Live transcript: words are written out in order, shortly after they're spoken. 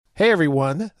Hey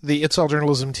everyone, the It's All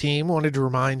Journalism team wanted to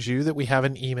remind you that we have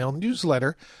an email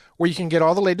newsletter where you can get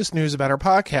all the latest news about our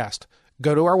podcast.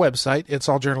 Go to our website,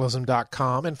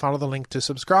 itsalljournalism.com, and follow the link to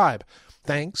subscribe.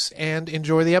 Thanks, and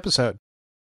enjoy the episode.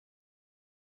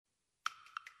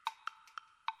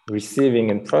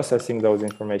 Receiving and processing those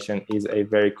information is a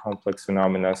very complex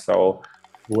phenomena. So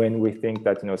when we think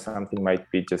that something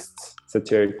might be just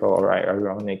satirical or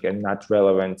ironic and not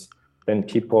relevant, then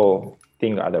people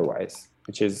think otherwise,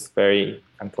 which is very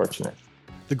unfortunate.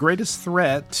 The greatest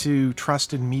threat to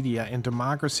trust in media and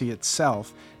democracy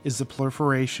itself is the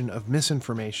proliferation of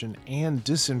misinformation and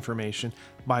disinformation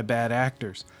by bad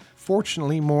actors.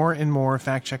 Fortunately, more and more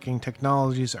fact-checking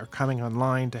technologies are coming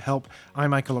online to help.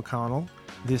 I'm Michael O'Connell.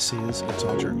 This is It's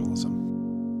All Journalism.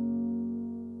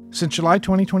 Since July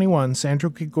 2021, Sandra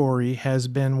Grigori has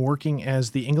been working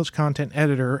as the English content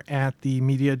editor at the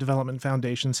Media Development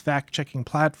Foundation's fact-checking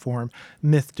platform,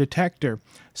 Myth Detector.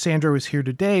 Sandra is here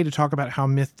today to talk about how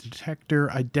Myth Detector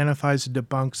identifies and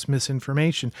debunks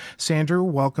misinformation. Sandra,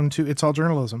 welcome to It's All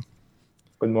Journalism.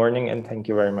 Good morning, and thank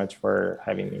you very much for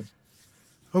having me.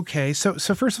 Okay, so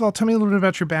first of all, tell me a little bit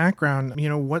about your background.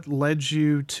 What led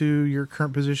you to your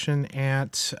current position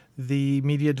at the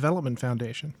Media Development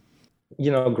Foundation?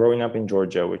 Growing up in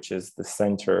Georgia, which is the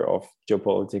center of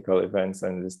geopolitical events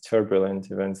and these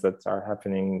turbulent events that are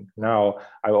happening now,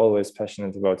 I'm always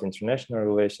passionate about international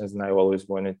relations, and I always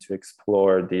wanted to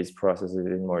explore these processes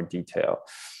in more detail.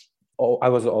 I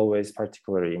was always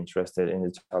particularly interested in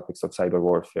the topics of cyber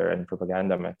warfare and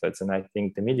propaganda methods. And I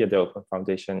think the Media Development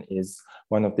Foundation is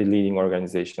one of the leading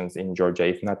organizations in Georgia,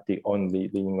 if not the only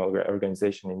leading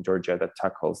organization in Georgia that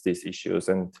tackles these issues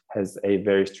and has a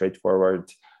very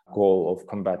straightforward goal of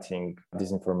combating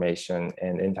disinformation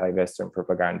and anti-Western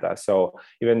propaganda. So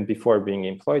even before being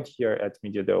employed here at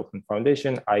Media Development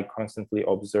Foundation, I constantly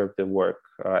observed the work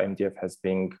MDF has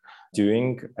been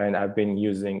doing, and I've been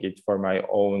using it for my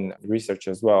own research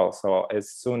as well. So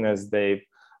as soon as they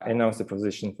announced the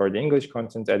position for the English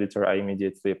content editor, I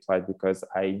immediately applied because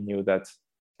I knew that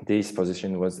this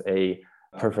position was a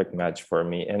perfect match for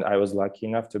me. And I was lucky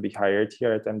enough to be hired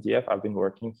here at MDF. I've been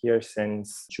working here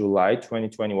since July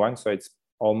 2021. So it's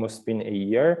almost been a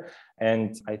year.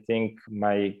 And I think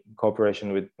my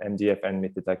cooperation with MDF and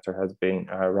Myth Detector has been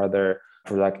rather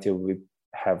productive. We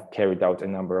have carried out a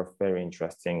number of very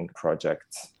interesting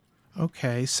projects.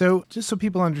 Okay, so just so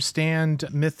people understand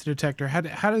Myth Detector, how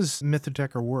does Myth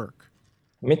Detector work?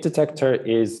 Myth Detector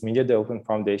is Media Development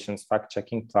Foundation's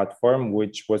fact-checking platform,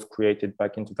 which was created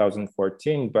back in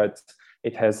 2014, but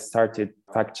it has started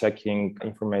fact-checking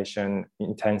information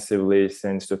intensively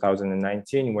since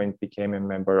 2019 when it became a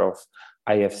member of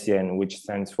IFCN, which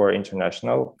stands for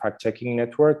International Fact-Checking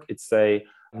Network. It's a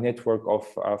network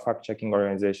of fact-checking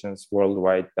organizations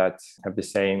worldwide that have the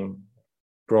same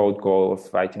broad goal of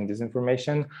fighting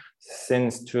disinformation.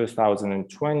 Since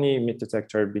 2020, Myth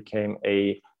Detector became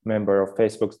a member of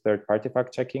Facebook's third-party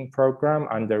fact-checking program,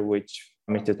 under which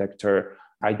Myth Detector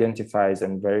identifies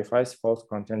and verifies false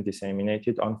content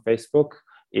disseminated on Facebook.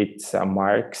 It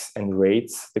marks and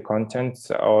rates the content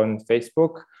on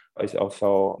Facebook. It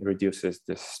also reduces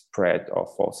the spread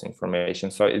of false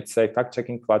information. So it's a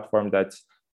fact-checking platform that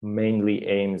mainly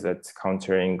aims at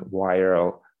countering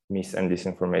viral mis and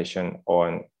disinformation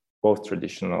on both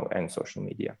traditional and social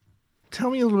media.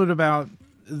 Tell me a little bit about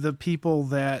the people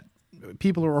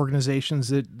or organizations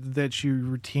that you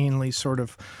routinely sort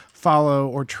of follow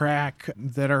or track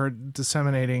that are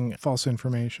disseminating false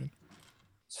information.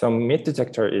 So Myth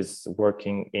Detector is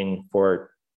working in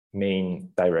four main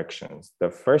directions. The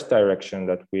first direction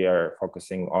that we are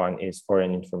focusing on is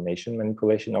foreign information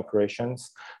manipulation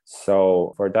operations.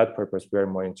 So for that purpose, we are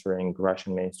monitoring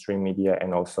Russian mainstream media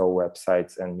and also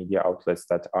websites and media outlets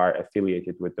that are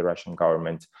affiliated with the Russian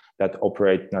government that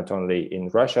operate not only in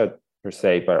Russia per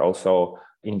se, but also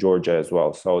in Georgia as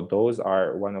well. So those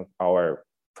are one of our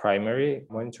primary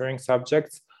monitoring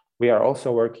subjects. We are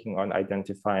also working on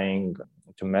identifying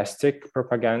domestic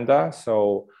propaganda.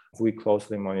 So we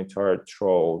closely monitor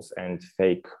trolls and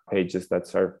fake pages that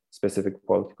serve specific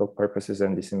political purposes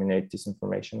and disseminate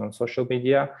disinformation on social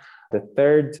media. The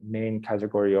third main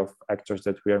category of actors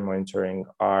that we are monitoring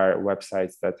are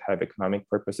websites that have economic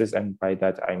purposes. And by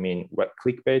that, I mean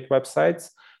clickbait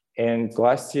websites. And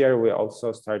last year, we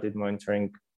also started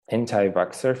monitoring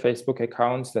anti-vaxxer Facebook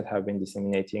accounts that have been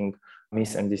disseminating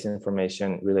mis and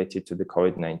disinformation related to the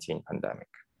COVID-19 pandemic.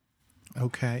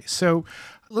 Okay, so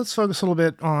let's focus a little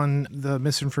bit on the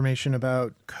misinformation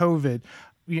about COVID.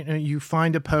 You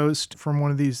find a post from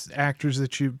one of these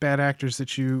bad actors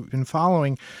that you've been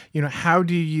following. How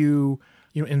do you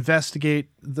investigate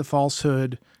the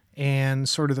falsehood and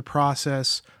sort of the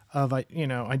process of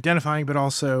identifying, but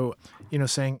also,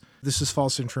 saying this is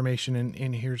false information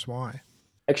and here's why?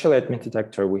 Actually, at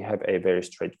Detector, we have a very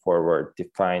straightforward,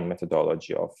 defined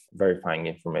methodology of verifying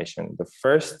information. The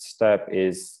first step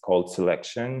is called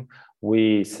selection.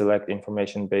 We select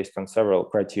information based on several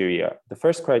criteria. The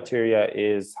first criteria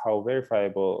is how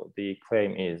verifiable the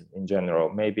claim is in general.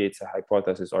 Maybe it's a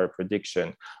hypothesis or a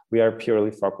prediction. We are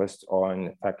purely focused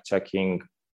on fact-checking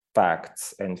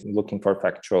facts and looking for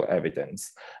factual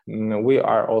evidence. We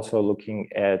are also looking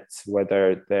at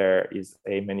whether there is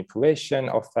a manipulation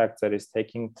of facts that is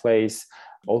taking place.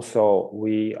 Also,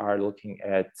 we are looking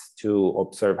at to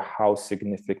observe how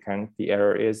significant the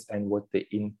error is and what the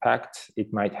impact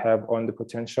it might have on the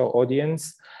potential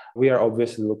audience. We are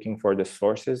obviously looking for the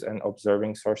sources and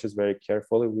observing sources very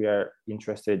carefully. We are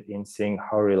interested in seeing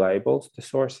how reliable the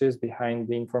source is behind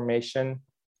the information.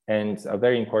 And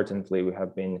very importantly, we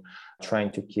have been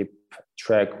trying to keep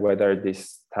track whether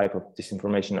this type of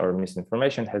disinformation or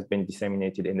misinformation has been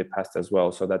disseminated in the past as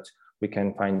well, so that we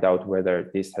can find out whether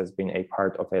this has been a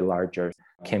part of a larger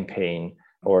campaign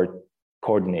or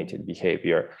coordinated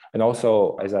behavior. And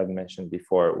also, as I've mentioned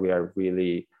before, we are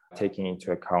really taking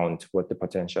into account what the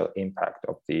potential impact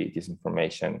of the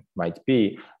disinformation might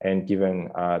be. And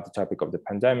given the topic of the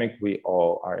pandemic, we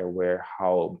all are aware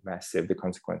how massive the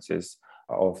consequences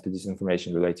of the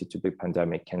disinformation related to the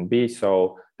pandemic can be.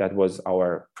 So that was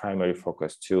our primary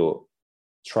focus, to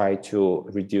try to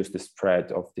reduce the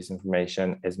spread of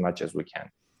disinformation as much as we can.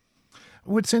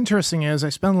 What's interesting is I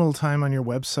spent a little time on your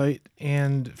website,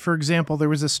 and for example, there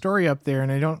was a story up there,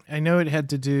 and I know it had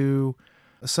to do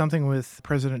something with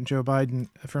President Joe Biden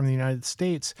from the United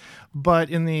States, but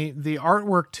in the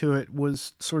artwork to it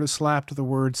was sort of slapped the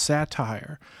word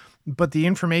satire. But the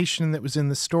information that was in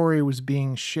the story was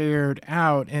being shared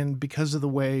out, and because of the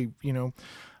way,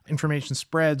 information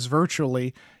spreads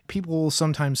virtually, people will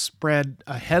sometimes spread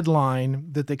a headline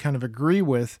that they kind of agree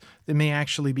with that may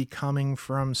actually be coming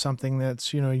from something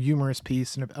that's, a humorous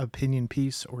piece, an opinion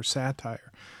piece, or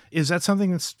satire. Is that something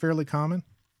that's fairly common?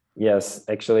 Yes,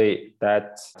 actually,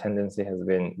 that tendency has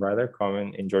been rather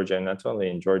common in Georgia, and not only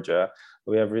in Georgia.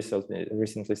 We have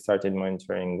recently started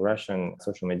monitoring Russian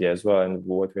social media as well, and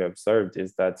what we observed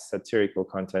is that satirical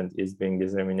content is being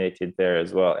disseminated there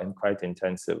as well, and quite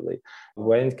intensively.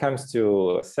 When it comes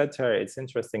to satire, it's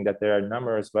interesting that there are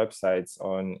numerous websites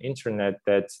on internet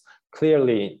that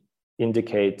clearly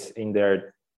indicate in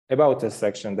their about us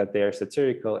section that they are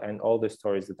satirical, and all the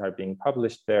stories that are being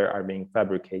published there are being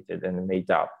fabricated and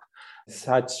made up.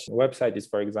 Such website is,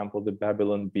 for example, the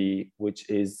Babylon Bee, which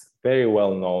is very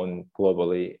well known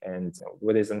globally. And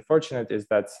what is unfortunate is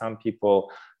that some people,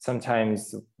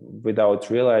 sometimes without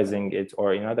realizing it,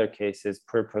 or in other cases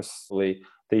purposely,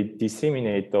 they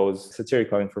disseminate those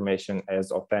satirical information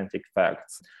as authentic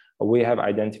facts. We have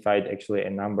identified actually a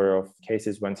number of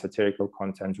cases when satirical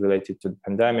content related to the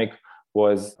pandemic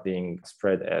was being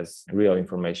spread as real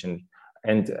information.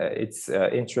 And it's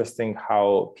interesting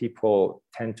how people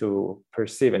tend to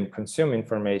perceive and consume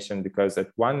information, because at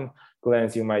one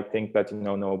glance you might think that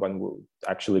no one will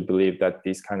actually believe that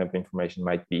this kind of information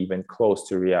might be even close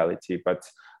to reality. But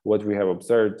what we have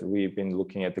observed, we've been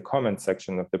looking at the comment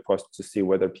section of the post to see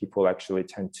whether people actually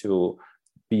tend to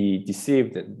be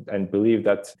deceived and believe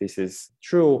that this is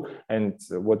true. And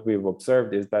what we've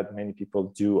observed is that many people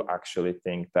do actually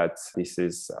think that this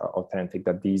is authentic,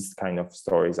 that these kind of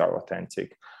stories are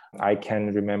authentic. I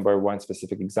can remember one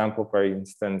specific example. For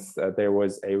instance, there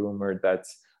was a rumor that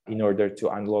in order to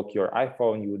unlock your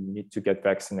iPhone, you would need to get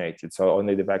vaccinated. So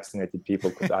only the vaccinated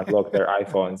people could unlock their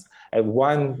iPhones. And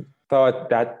one thought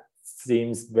that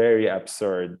seems very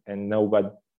absurd, and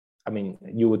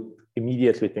you would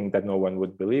immediately think that no one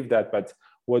would believe that. But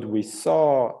what we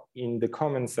saw in the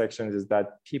comment sections is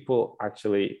that people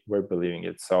actually were believing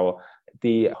it. So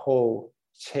the whole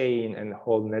chain and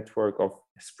whole network of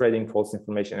spreading false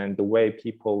information and the way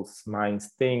people's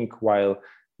minds think while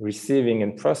receiving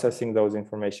and processing those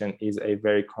information is a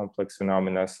very complex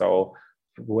phenomena. So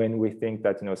when we think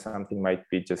that something might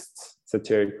be just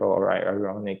satirical or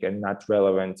ironic and not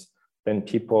relevant, then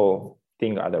people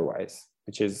think otherwise,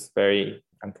 which is very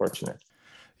unfortunate.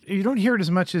 You don't hear it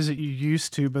as much as you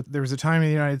used to, but there was a time in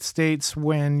the United States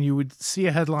when you would see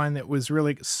a headline that was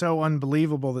really so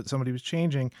unbelievable that somebody was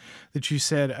changing that you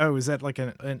said, oh, is that like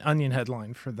an Onion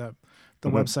headline for the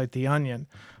website, The Onion?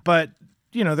 But,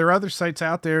 there are other sites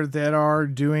out there that are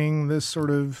doing this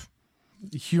sort of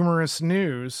humorous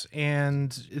news,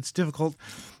 and it's difficult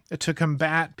to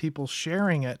combat people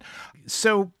sharing it.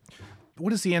 So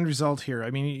what is the end result here? I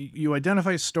mean, you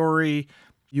identify a story,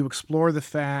 you explore the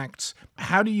facts.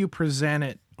 How do you present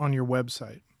it on your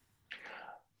website?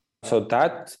 So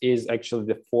that is actually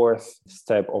the fourth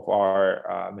step of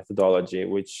our methodology,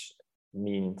 which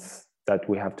means that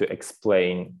we have to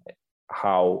explain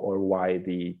how or why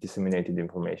the disseminated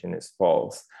information is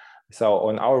false. So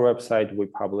on our website, we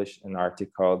publish an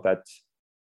article that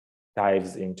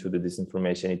dives into the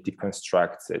disinformation, it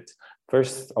deconstructs it.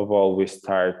 First of all, we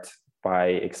start by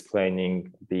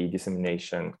explaining the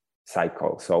dissemination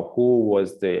cycle. So who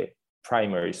was the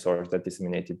primary source that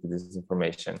disseminated the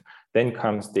disinformation? Then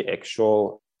comes the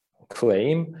actual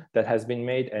claim that has been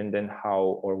made, and then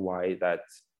how or why that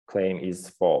claim is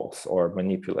false or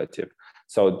manipulative.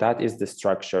 So that is the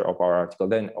structure of our article.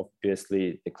 Then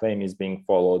obviously the claim is being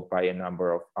followed by a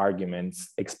number of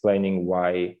arguments explaining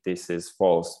why this is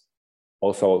false.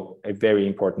 Also, a very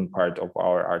important part of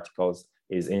our articles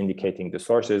is indicating the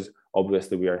sources.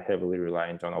 Obviously, we are heavily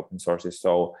reliant on open sources.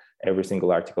 So every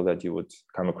single article that you would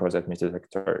come across at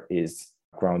Detector is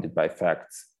grounded by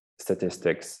facts,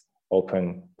 statistics,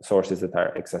 open sources that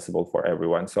are accessible for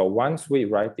everyone. So once we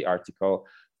write the article,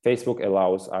 Facebook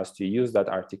allows us to use that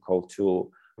article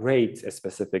to rate a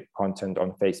specific content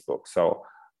on Facebook. So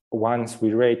once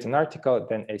we rate an article,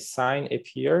 then a sign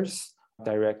appears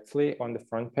directly on the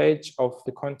front page of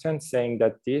the content saying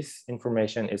that this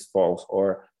information is false,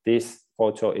 or this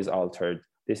photo is altered,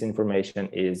 this information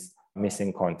is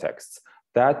missing context.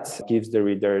 That gives the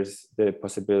readers the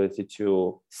possibility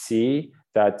to see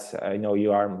that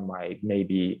you are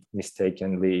maybe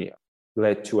mistakenly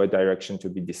led to a direction to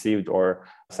be deceived or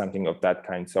something of that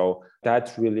kind. So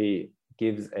that really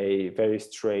gives a very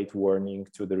straight warning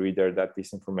to the reader that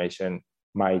this information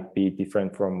might be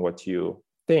different from what you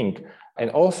think. And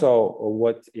also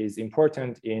what is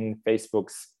important in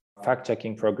Facebook's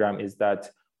fact-checking program is that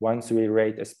once we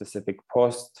rate a specific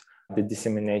post, the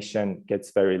dissemination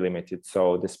gets very limited.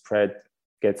 So the spread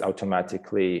gets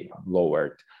automatically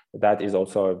lowered. That is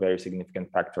also a very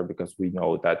significant factor because we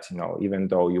know that, even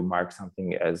though you mark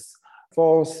something as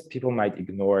false, people might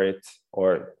ignore it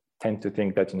or tend to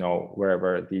think that,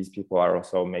 wherever these people are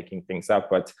also making things up.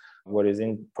 But what is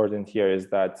important here is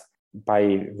that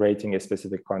by rating a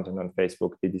specific content on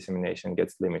Facebook, the dissemination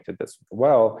gets limited as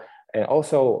well. And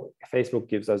also, Facebook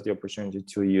gives us the opportunity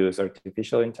to use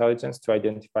artificial intelligence to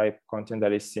identify content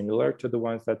that is similar to the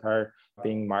ones that are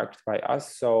being marked by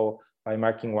us. So by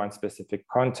marking one specific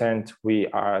content, we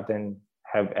then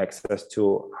have access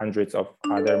to hundreds of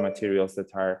other materials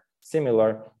that are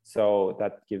similar. So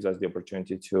that gives us the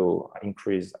opportunity to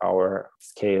increase our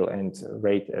scale and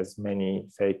rate as many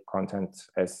fake content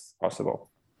as possible.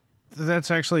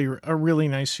 That's actually a really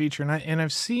nice feature. And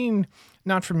I've seen,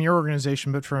 not from your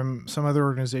organization, but from some other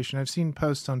organization, I've seen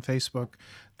posts on Facebook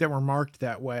that were marked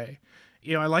that way.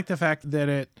 I like the fact that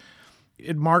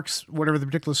it marks whatever the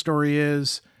particular story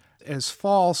is as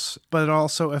false, but it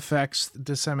also affects the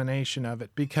dissemination of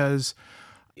it, because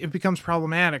it becomes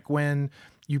problematic when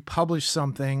you publish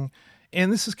something.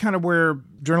 And this is kind of where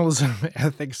journalism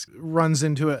ethics runs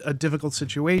into a difficult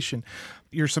situation.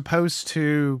 You're supposed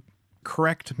to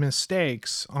correct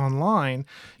mistakes online.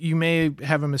 You may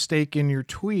have a mistake in your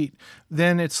tweet.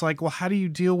 Then it's like, well, how do you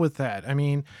deal with that? I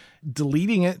mean,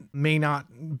 deleting it may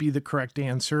not be the correct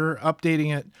answer.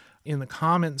 Updating it in the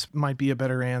comments might be a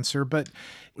better answer. But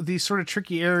these sort of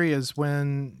tricky areas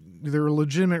when there are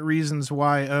legitimate reasons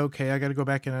why, okay, I got to go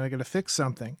back in and I got to fix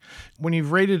something. When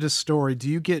you've rated a story, do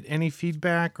you get any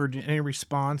feedback or any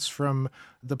response from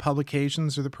the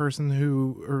publications or the person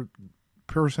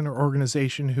or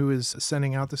organization who is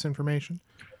sending out this information?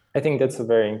 I think that's a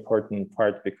very important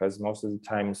part, because most of the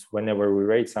times whenever we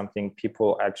rate something,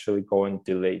 people actually go and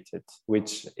delete it,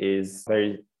 which is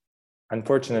very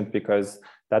unfortunate, because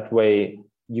that way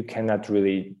you cannot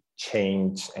really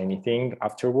change anything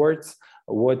afterwards.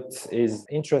 What is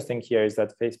interesting here is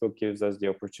that Facebook gives us the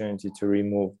opportunity to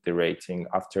remove the rating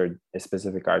after a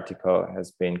specific article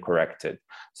has been corrected.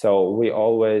 So we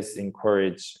always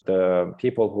encourage the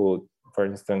people who, for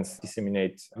instance,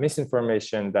 disseminate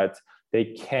misinformation, that they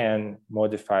can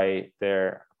modify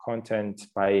their content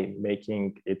by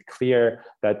making it clear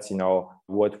that,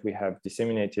 what we have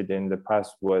disseminated in the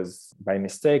past was by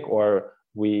mistake, or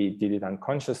we did it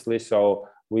unconsciously. So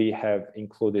we have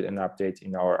included an update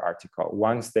in our article.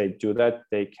 Once they do that,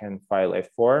 they can file a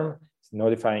form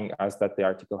notifying us that the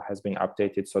article has been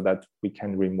updated, so that we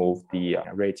can remove the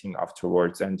rating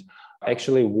afterwards. And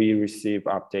actually, we receive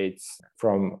updates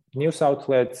from news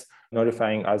outlets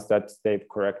notifying us that they've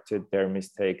corrected their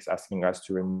mistakes, asking us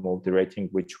to remove the rating,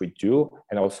 which we do.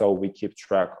 And also we keep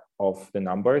track of the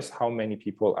numbers, how many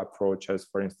people approach us,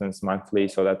 for instance, monthly,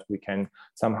 so that we can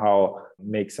somehow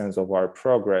make sense of our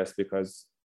progress, because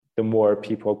the more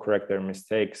people correct their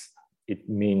mistakes, it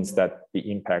means that the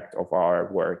impact of our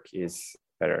work is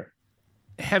better.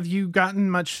 Have you gotten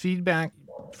much feedback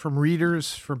from readers,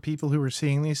 from people who are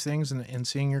seeing these things and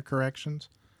seeing your corrections?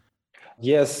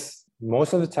 Yes,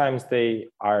 most of the times they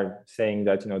are saying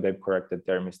that, they've corrected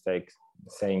their mistakes,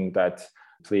 saying that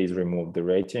please remove the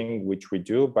rating, which we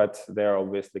do. But there are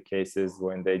obviously cases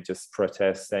when they just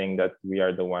protest, saying that we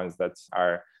are the ones that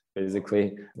are basically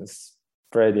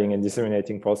spreading and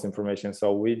disseminating false information. So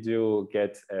we do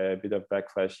get a bit of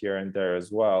backlash here and there as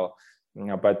well.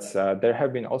 But there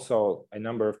have been also a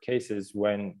number of cases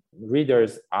when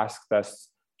readers asked us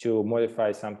to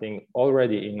modify something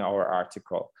already in our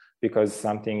article, because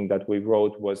something that we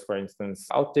wrote was, for instance,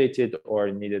 outdated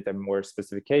or needed a more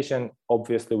specification.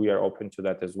 Obviously, we are open to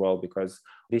that as well, because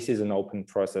this is an open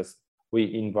process. We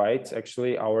invite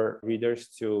actually our readers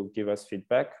to give us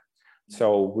feedback. So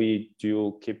we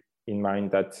do keep in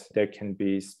mind that there can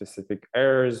be specific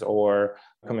errors or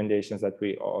recommendations that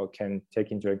we can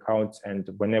take into account. And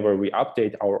whenever we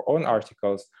update our own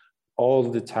articles, all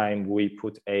the time we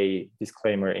put a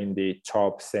disclaimer in the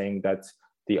top saying that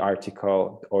the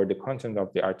article or the content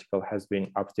of the article has been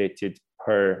updated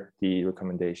per the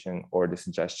recommendation or the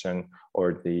suggestion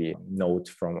or the note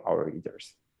from our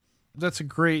readers. That's a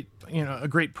great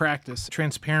practice.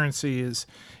 Transparency is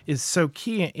so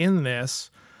key in this,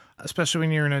 especially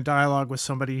when you're in a dialogue with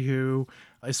somebody who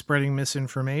is spreading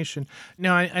misinformation.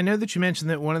 Now, I know that you mentioned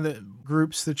that one of the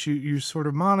groups that you sort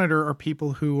of monitor are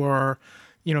people who are,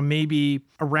 maybe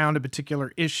around a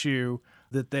particular issue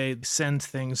that they send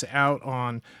things out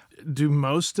on. Do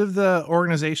most of the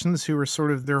organizations who are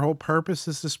sort of their whole purpose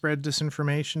is to spread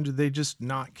disinformation, do they just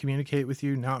not communicate with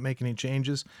you, not make any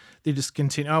changes? They just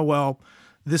continue, oh, well,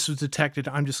 this was detected,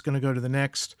 I'm just going to go to the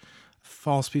next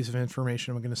false piece of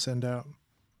information I'm going to send out?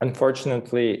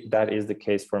 Unfortunately, that is the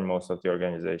case for most of the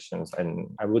organizations.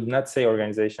 And I would not say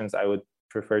organizations, I would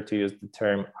prefer to use the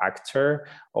term actor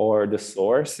or the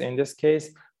source in this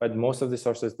case. But most of the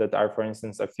sources that are, for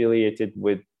instance, affiliated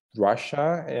with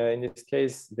Russia, in this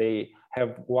case, they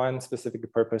have one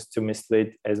specific purpose: to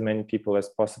mislead as many people as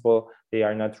possible. They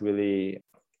are not really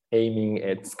aiming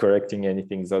at correcting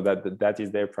anything. So that is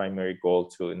their primary goal,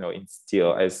 to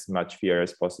instill as much fear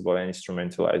as possible and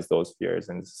instrumentalize those fears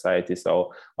in society.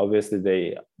 So obviously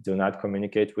they do not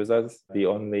communicate with us. The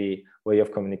only way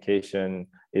of communication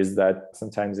is that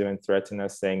sometimes even threaten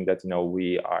us, saying that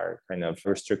we are kind of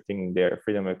restricting their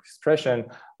freedom of expression,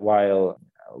 while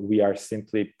we are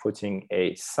simply putting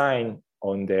a sign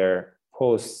on their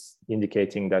posts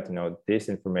indicating that this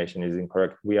information is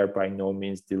incorrect. We are by no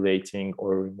means deleting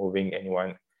or removing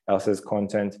anyone else's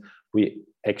content. We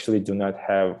actually do not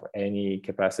have any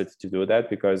capacity to do that,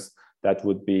 because that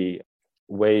would be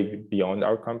way beyond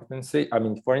our competency. I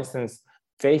mean, for instance,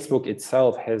 Facebook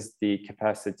itself has the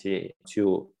capacity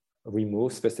to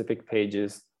remove specific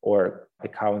pages or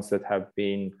accounts that have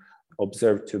been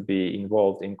observed to be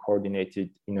involved in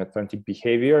coordinated inauthentic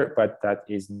behavior, but that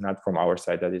is not from our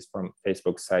side, that is from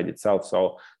Facebook's side itself.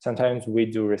 So sometimes we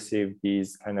do receive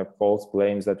these kind of false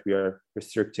blames that we are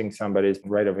restricting somebody's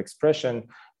right of expression.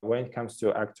 When it comes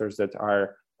to actors that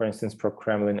are, for instance,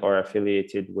 pro-Kremlin or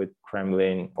affiliated with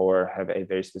Kremlin or have a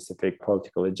very specific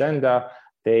political agenda,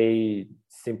 they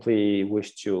simply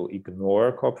wish to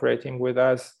ignore cooperating with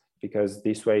us, because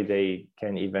this way they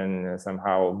can even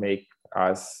somehow make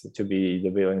us to be the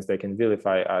villains. They can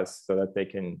vilify us so that they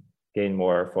can gain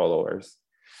more followers.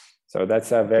 So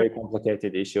that's a very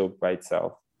complicated issue by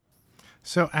itself.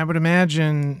 So I would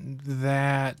imagine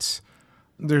that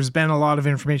there's been a lot of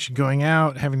information going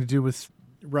out having to do with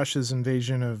Russia's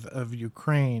invasion of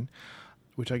Ukraine,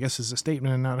 which I guess is a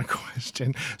statement and not a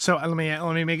question. So let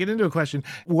me make it into a question.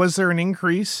 Was there an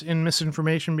increase in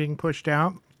misinformation being pushed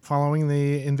out following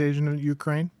the invasion of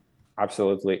Ukraine?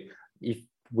 Absolutely. If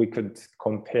we could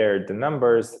compare the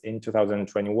numbers, in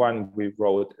 2021, we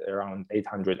wrote around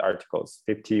 800 articles,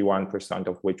 51%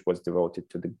 of which was devoted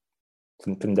to the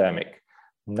pandemic.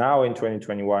 Now in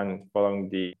 2021, following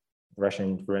the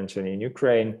Russian intervention in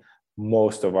Ukraine,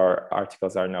 most of our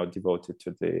articles are now devoted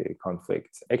to the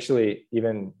conflict. Actually,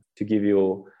 even to give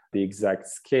you the exact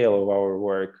scale of our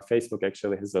work, Facebook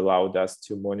actually has allowed us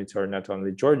to monitor not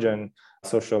only Georgian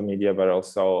social media, but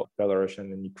also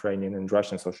Belarusian and Ukrainian and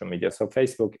Russian social media. So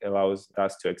Facebook allows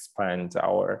us to expand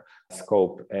our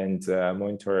scope and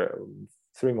monitor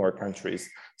 3 more countries.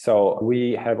 So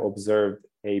we have observed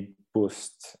a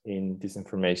boost in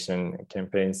disinformation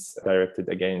campaigns directed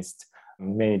against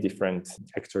many different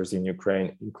actors in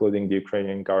Ukraine, including the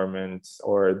Ukrainian government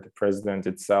or the president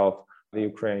itself, the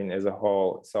Ukraine as a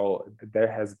whole. So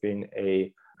there has been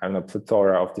a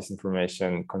plethora of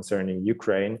disinformation concerning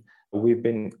Ukraine. We've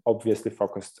been obviously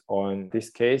focused on this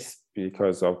case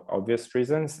because of obvious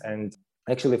reasons. And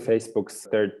actually, Facebook's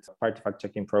third-party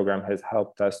fact-checking program has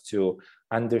helped us to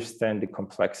understand the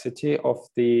complexity of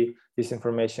the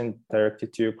disinformation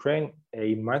directed to Ukraine.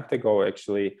 A month ago,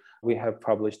 actually, we have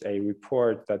published a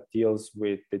report that deals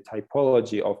with the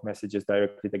typology of messages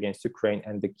directed against Ukraine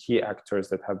and the key actors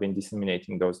that have been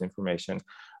disseminating those information.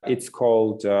 It's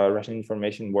called Russian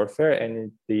Information Warfare,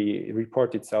 and the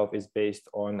report itself is based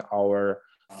on our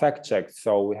fact check.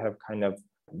 So we have kind of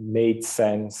made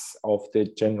sense of the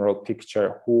general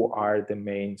picture. Who are the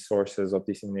main sources of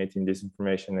disseminating this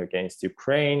information against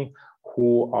Ukraine?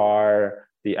 Who are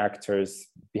the actors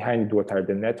behind it? What are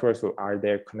the networks? Who are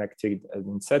they connected,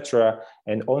 etc.?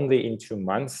 And only in 2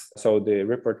 months. So the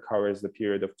report covers the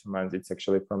period of 2 months. It's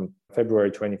actually from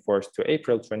February 24th to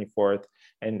April 24th.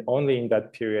 And only in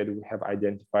that period, we have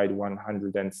identified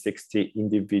 160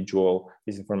 individual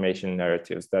disinformation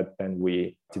narratives that then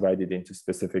we divided into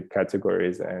specific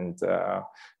categories and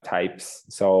types.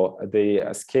 So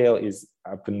the scale is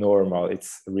abnormal.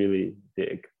 It's really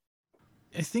big.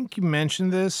 I think you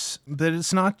mentioned this,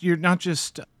 that you're not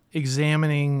just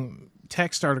examining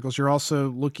text articles, you're also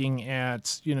looking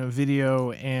at,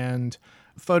 video and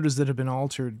photos that have been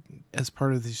altered as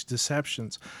part of these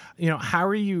deceptions. How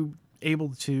are you able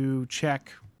to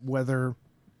check whether,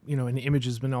 an image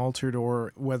has been altered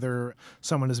or whether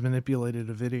someone has manipulated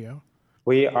a video?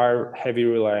 We are heavily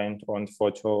reliant on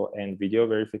photo and video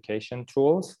verification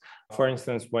tools. For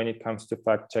instance, when it comes to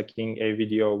fact-checking a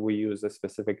video, we use a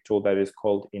specific tool that is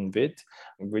called InVid,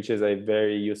 which is a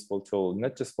very useful tool,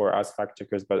 not just for us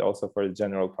fact-checkers, but also for the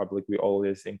general public. We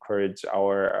always encourage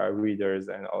our readers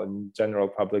and general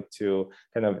public to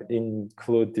kind of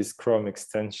include this Chrome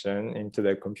extension into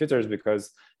their computers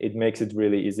because it makes it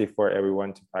really easy for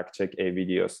everyone to fact-check a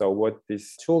video. So what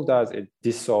this tool does, it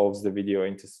dissolves the video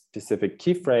into specific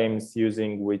keyframes,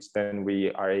 using which then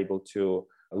we are able to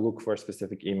look for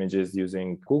specific images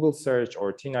using Google search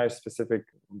or TNIF specific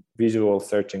visual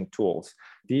searching tools.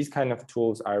 These kind of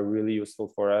tools are really useful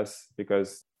for us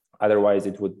because otherwise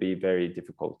it would be very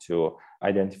difficult to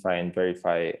identify and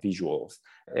verify visuals.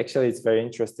 Actually, it's very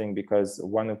interesting because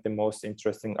one of the most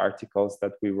interesting articles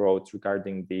that we wrote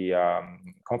regarding the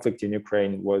conflict in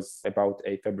Ukraine was about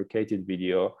a fabricated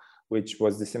video which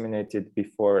was disseminated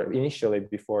initially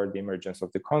before the emergence of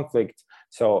the conflict.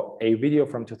 So a video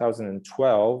from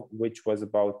 2012, which was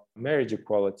about marriage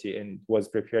equality and was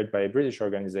prepared by a British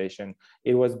organization,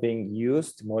 it was being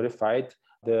used, modified.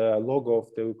 The logo of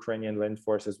the Ukrainian land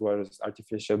forces was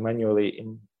manually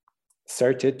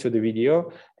inserted to the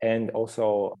video, and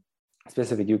also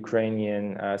specific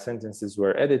Ukrainian sentences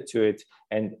were added to it.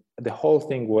 And the whole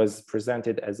thing was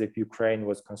presented as if Ukraine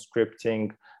was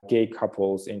conscripting gay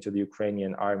couples into the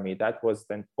Ukrainian army. That was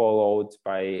then followed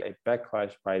by a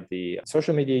backlash by the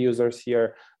social media users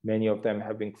here. Many of them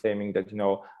have been claiming that,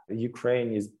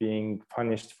 Ukraine is being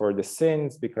punished for the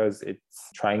sins because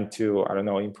it's trying to,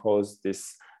 impose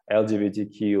this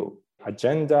LGBTQ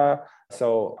agenda.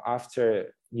 So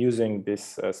after using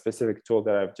this specific tool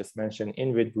that I've just mentioned,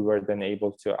 InVid, we were then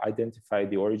able to identify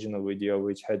the original video,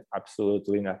 which had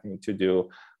absolutely nothing to do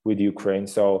with Ukraine.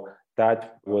 So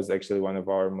that was actually one of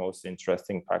our most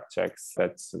interesting fact checks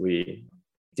that we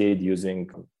did using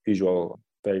visual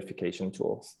verification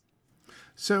tools.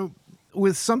 So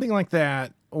with something like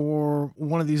that, or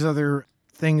one of these other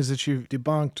things that you've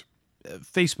debunked,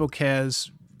 Facebook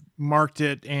has marked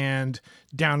it and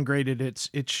downgraded its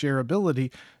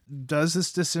shareability. Does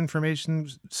this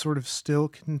disinformation sort of still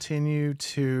continue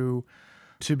to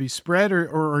be spread,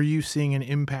 or are you seeing an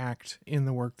impact in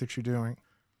the work that you're doing?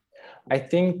 I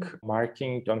think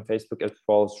marking on Facebook as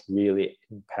false really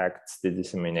impacts the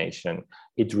dissemination.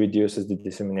 It reduces the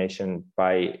dissemination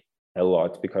by a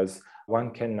lot because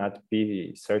one cannot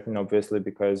be certain, obviously,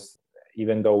 because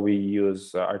even though we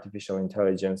use artificial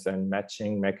intelligence and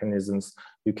matching mechanisms,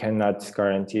 you cannot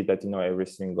guarantee that every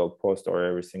single post or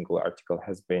every single article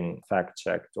has been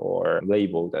fact-checked or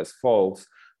labeled as false.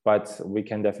 But we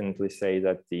can definitely say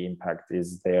that the impact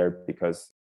is there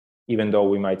because even though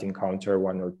we might encounter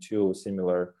one or two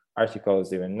similar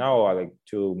articles even now, like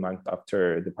 2 months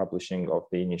after the publishing of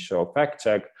the initial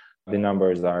fact-check, the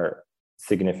numbers are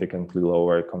significantly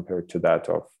lower compared to that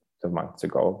of the months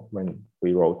ago when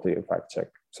we wrote the fact check.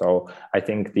 So I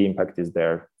think the impact is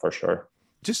there for sure.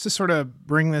 Just to sort of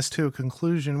bring this to a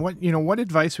conclusion, what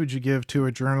advice would you give to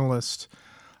a journalist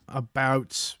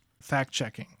about fact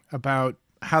checking, about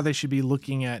how they should be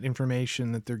looking at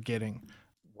information that they're getting?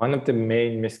 One of the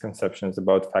main misconceptions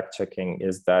about fact checking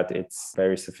is that it's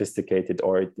very sophisticated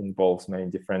or it involves many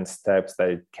different steps that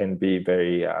it can be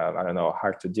very,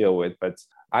 hard to deal with. But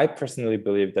I personally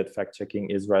believe that fact checking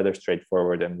is rather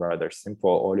straightforward and rather simple.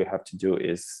 All you have to do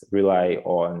is rely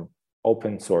on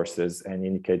open sources and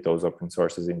indicate those open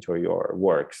sources into your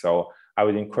work. So I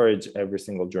would encourage every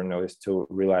single journalist to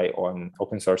rely on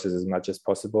open sources as much as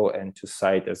possible and to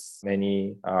cite as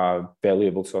many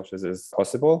valuable sources as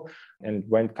possible. And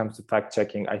when it comes to fact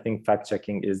checking, I think fact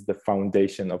checking is the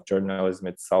foundation of journalism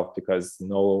itself, because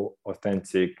no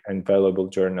authentic and valuable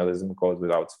journalism goes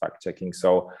without fact checking.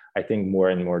 So I think more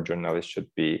and more journalists should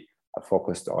be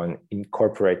focused on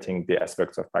incorporating the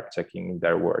aspects of fact checking in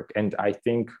their work. And I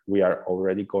think we are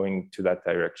already going to that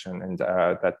direction, and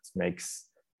that makes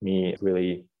me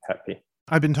really happy.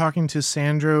 I've been talking to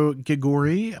Sandro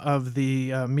Gigori of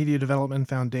the Media Development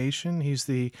Foundation. He's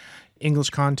the English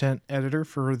content editor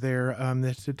for their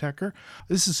the Detector.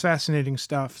 This is fascinating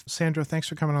stuff. Sandro, thanks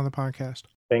for coming on the podcast.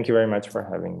 Thank you very much for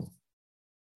having me.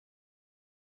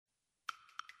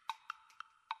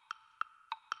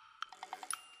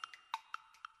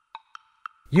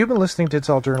 You've been listening to It's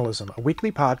All Journalism, a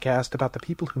weekly podcast about the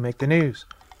people who make the news.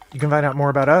 You can find out more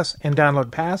about us and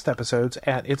download past episodes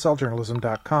at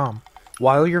itsalljournalism.com.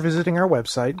 While you're visiting our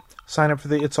website, sign up for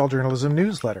the It's All Journalism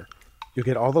newsletter. You'll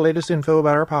get all the latest info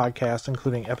about our podcast,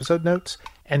 including episode notes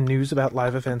and news about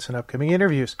live events and upcoming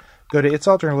interviews. Go to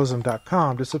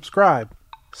itsalljournalism.com to subscribe.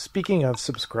 Speaking of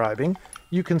subscribing,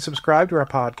 you can subscribe to our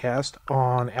podcast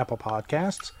on Apple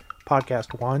Podcasts,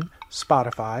 Podcast One,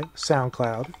 Spotify,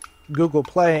 SoundCloud, Google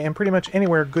Play, and pretty much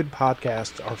anywhere good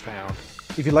podcasts are found.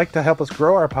 If you'd like to help us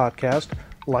grow our podcast,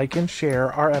 like and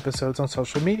share our episodes on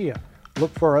social media.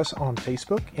 Look for us on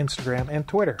Facebook, Instagram, and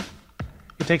Twitter.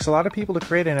 It takes a lot of people to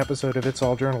create an episode of It's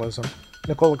All Journalism.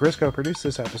 Nicola Grisco produced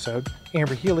this episode,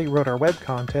 Amber Healy wrote our web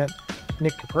content,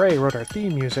 Nick Dupre wrote our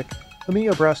theme music,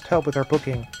 Emilio Brust helped with our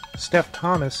booking, Steph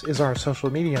Thomas is our social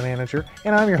media manager,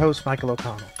 and I'm your host, Michael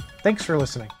O'Connell. Thanks for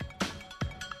listening.